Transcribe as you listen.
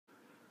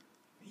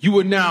You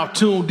are now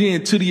tuned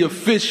in to the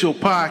official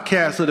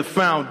podcast of the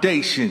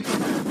Foundation.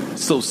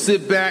 So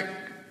sit back,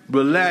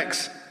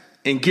 relax,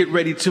 and get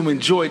ready to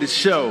enjoy the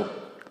show.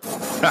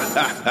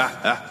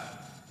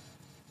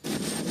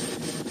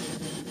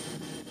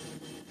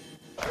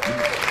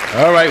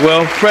 All right,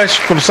 well, fresh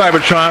from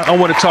Cybertron, I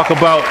want to talk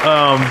about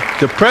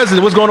the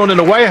president, what's going on in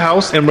the White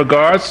House in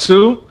regards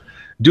to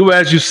do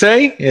as you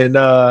say and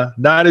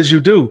not as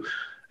you do.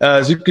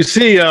 As you can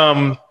see,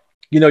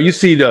 you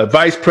see the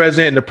vice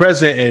president and the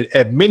president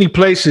at many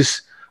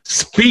places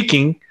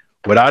speaking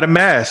without a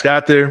mask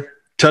out there,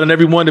 telling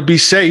everyone to be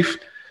safe.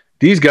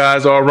 These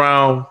guys are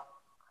around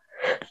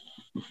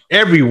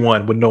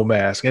everyone with no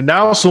mask. And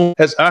now soon,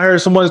 as I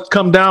heard someone's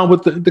come down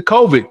with the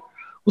COVID.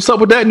 What's up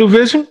with that, New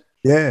Vision?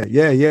 Yeah.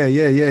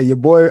 Your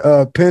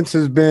boy Pence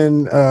has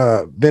been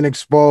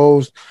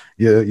exposed.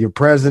 Your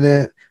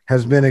president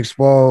has been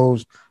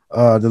exposed.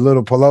 The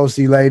little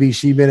Pelosi lady,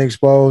 she been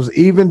exposed.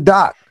 Even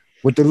Doc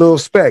with the little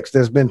specs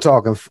that's been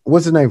talking.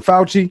 What's his name?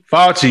 Fauci?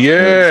 Fauci,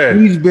 yeah.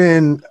 He's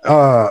been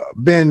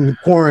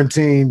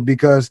quarantined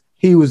because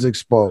he was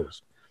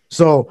exposed.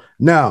 So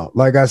now,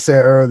 like I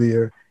said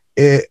earlier,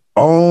 it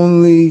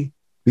only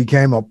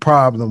became a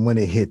problem when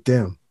it hit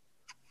them.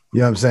 You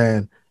know what I'm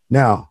saying?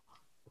 Now,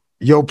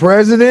 your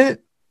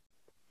president,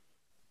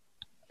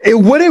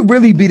 would it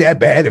really be that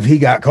bad if he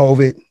got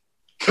COVID?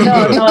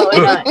 No, it's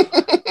not.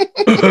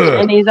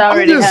 And he's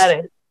already had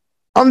it.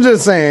 I'm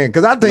just saying,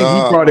 because I think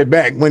he brought it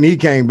back when he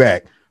came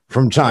back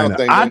from China.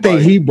 I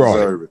think he brought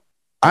it.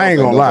 I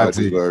ain't gonna lie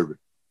to you.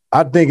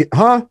 I think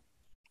I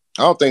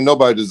don't think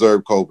nobody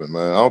deserved COVID,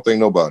 man. I don't think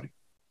nobody.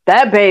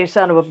 That babe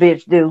son of a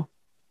bitch do.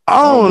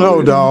 I don't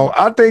know, dog.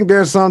 I think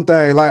there's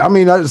something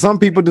some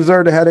people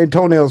deserve to have their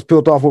toenails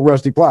peeled off with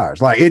rusty pliers.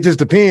 Like, it just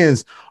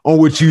depends on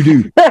what you do.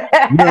 You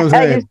know what I'm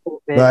saying?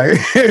 Like,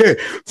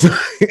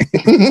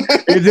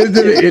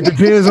 it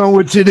depends on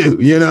what you do.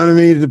 You know what I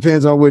mean? It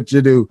depends on what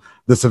you do,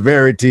 the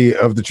severity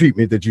of the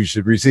treatment that you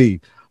should receive.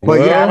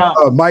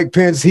 But Mike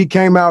Pence, he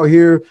came out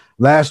here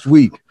last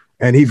week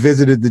and he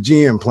visited the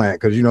GM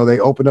plant because, they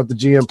opened up the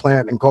GM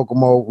plant in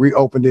Kokomo,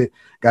 reopened it,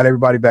 got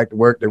everybody back to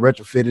work. They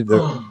retrofitted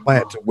the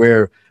plant to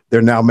where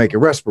they're now making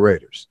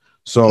respirators.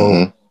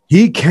 So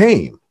he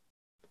came.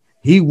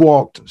 He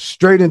walked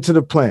straight into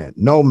the plant,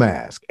 no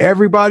mask.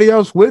 Everybody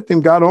else with him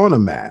got on a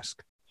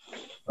mask.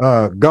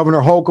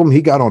 Governor Holcomb,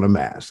 he got on a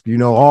mask.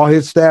 All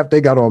his staff,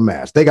 they got on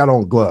masks. They got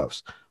on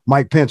gloves.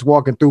 Mike Pence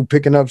walking through,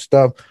 picking up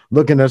stuff,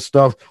 looking at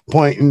stuff,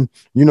 pointing,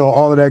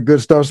 all of that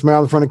good stuff,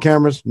 smiling in front of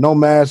cameras, no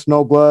mask,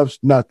 no gloves,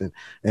 nothing.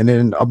 And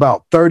then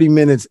about 30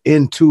 minutes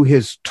into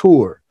his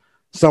tour,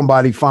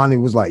 somebody finally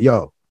was like,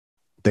 yo,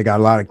 they got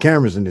a lot of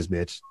cameras in this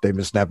bitch. They've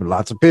been snapping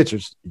lots of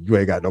pictures. You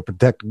ain't got no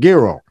protective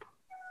gear on.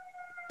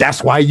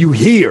 That's why you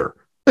here.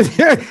 You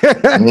know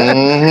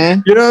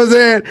what I'm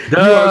saying? You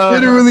are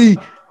literally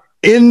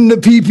in the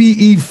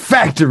PPE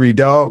factory,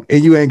 dog,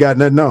 and you ain't got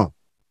nothing on.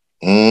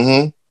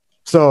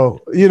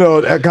 So,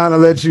 that kind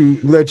of let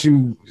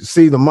you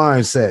see the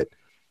mindset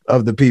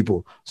of the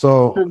people.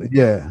 So,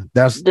 yeah,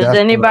 that's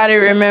anybody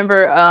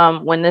remember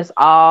when this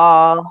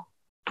all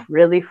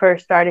really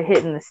first started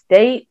hitting the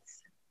States?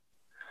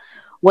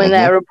 When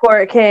that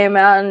report came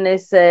out and they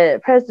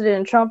said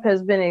President Trump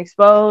has been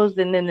exposed,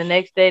 and then the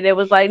next day they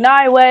was like, no,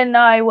 he wasn't.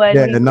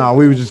 Yeah,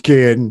 we were just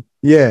kidding.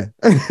 Yeah.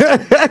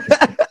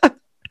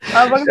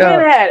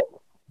 Had it.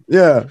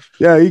 Yeah,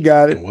 he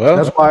got it. Well,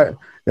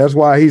 that's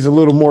why he's a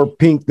little more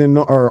pink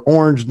or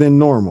orange than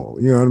normal.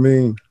 You know what I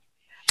mean?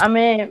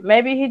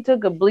 Maybe he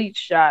took a bleach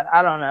shot.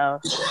 I don't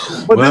know.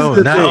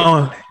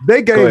 But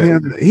they gave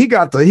him. He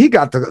got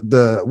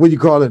the what do you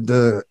call it?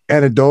 The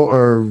antidote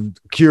or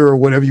cure or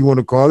whatever you want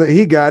to call it.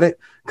 He got it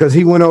because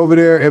he went over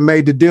there and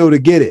made the deal to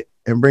get it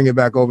and bring it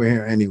back over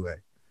here anyway.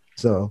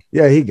 So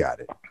yeah, he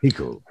got it. He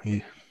cool.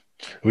 You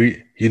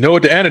know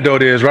what the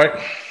antidote is, right?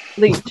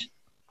 Bleach.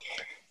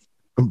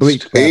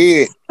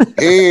 Head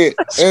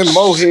and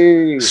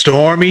Mohawk.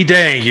 Stormy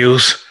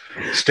Daniels.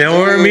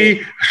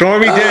 Stormy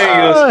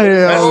Daniels.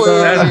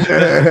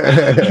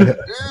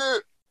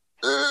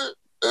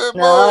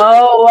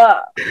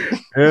 No.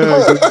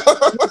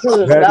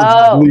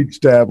 Bleach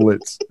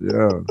tablets.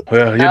 Yeah.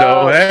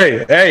 Well,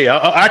 hey,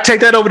 I take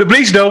that over the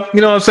bleach though.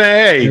 You know what I'm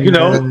saying?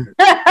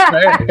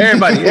 Hey,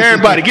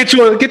 everybody, get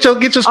your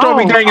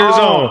Stormy Daniels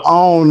on. I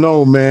don't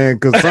know, man,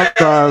 because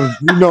sometimes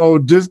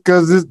just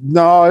because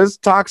it's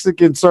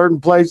toxic in certain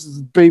places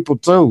and people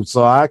too.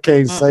 So I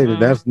can't say that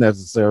that's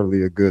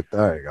necessarily a good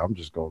thing. I'm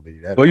just gonna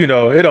leave that. Well,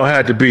 it don't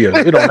have to be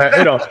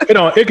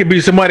it could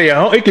be somebody at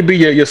home. It could be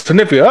your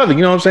significant other.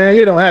 You know what I'm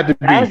saying? It don't have to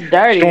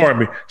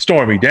be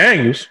Stormy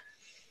Daniels.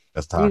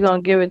 That's toxic. You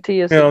gonna give it to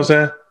yourself. You know what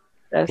I'm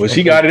saying? Well,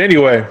 she got it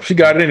anyway.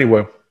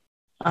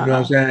 You know what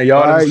I'm saying?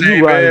 Y'all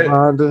you right,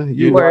 Rhonda.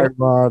 You right,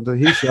 Rhonda.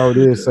 He sure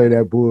did say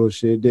that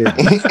bullshit, didn't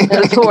he?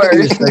 That's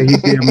worse. He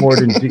did more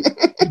than he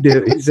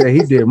said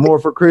he did more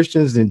for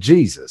Christians than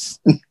Jesus.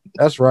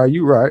 That's right.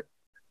 You right.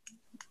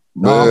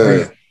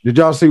 Did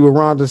y'all see what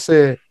Rhonda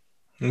said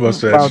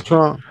about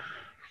Trump?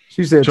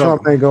 She said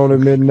Trump ain't gonna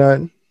admit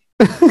nothing.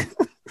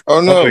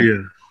 Oh no.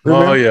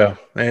 Oh yeah,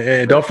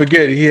 and don't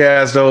forget he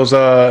has those.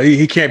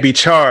 He can't be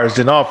charged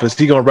in office.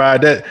 He gonna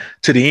ride that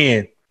to the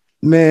end,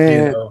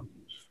 man. You know?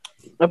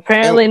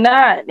 Apparently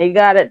not. He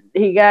got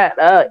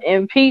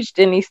impeached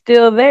and he's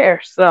still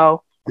there.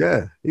 So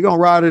yeah, he gonna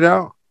ride it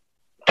out.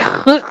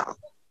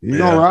 He's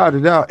gonna ride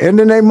it out, and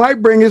then they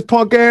might bring his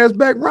punk ass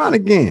back around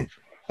again.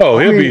 Oh,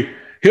 he'll be back.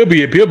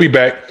 He'll be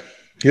back.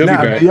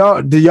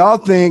 Do y'all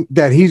think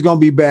that he's gonna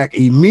be back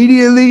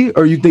immediately,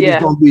 or you think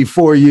it's gonna be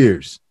 4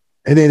 years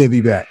and then he'll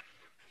be back?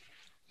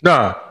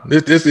 Nah,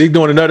 he's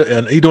doing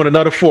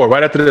another 4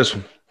 right after this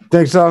one.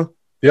 Think so?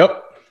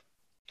 Yep.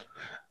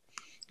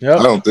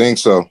 I don't think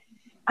so.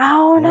 I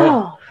don't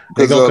know.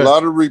 Because a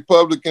lot of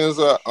Republicans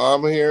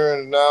I'm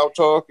hearing now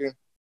talking,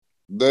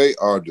 they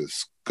are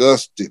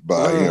disgusted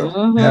by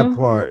him. That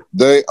part.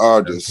 They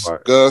are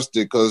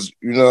disgusted because,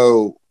 you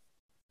know,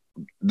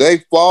 they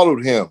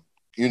followed him.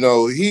 You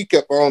know, he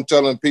kept on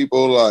telling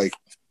people like,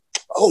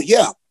 oh,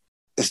 yeah,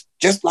 it's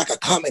just like a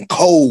common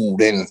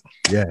cold and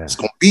it's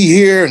going to be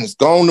here and it's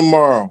gone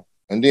tomorrow.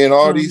 And then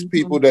all these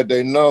people that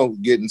they know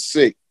getting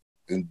sick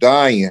and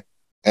dying.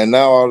 And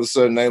now all of a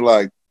sudden they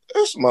like,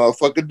 this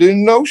motherfucker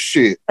didn't know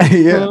shit.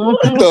 Yeah.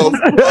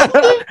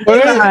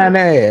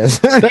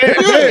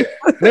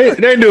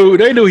 They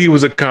knew he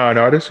was a con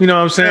artist. You know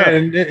what I'm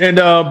saying?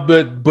 Yeah.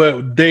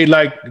 But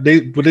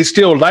they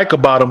still like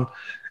about him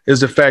is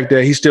the fact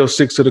that he still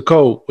sticks to the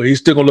code, but he's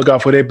still gonna look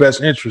out for their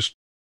best interest.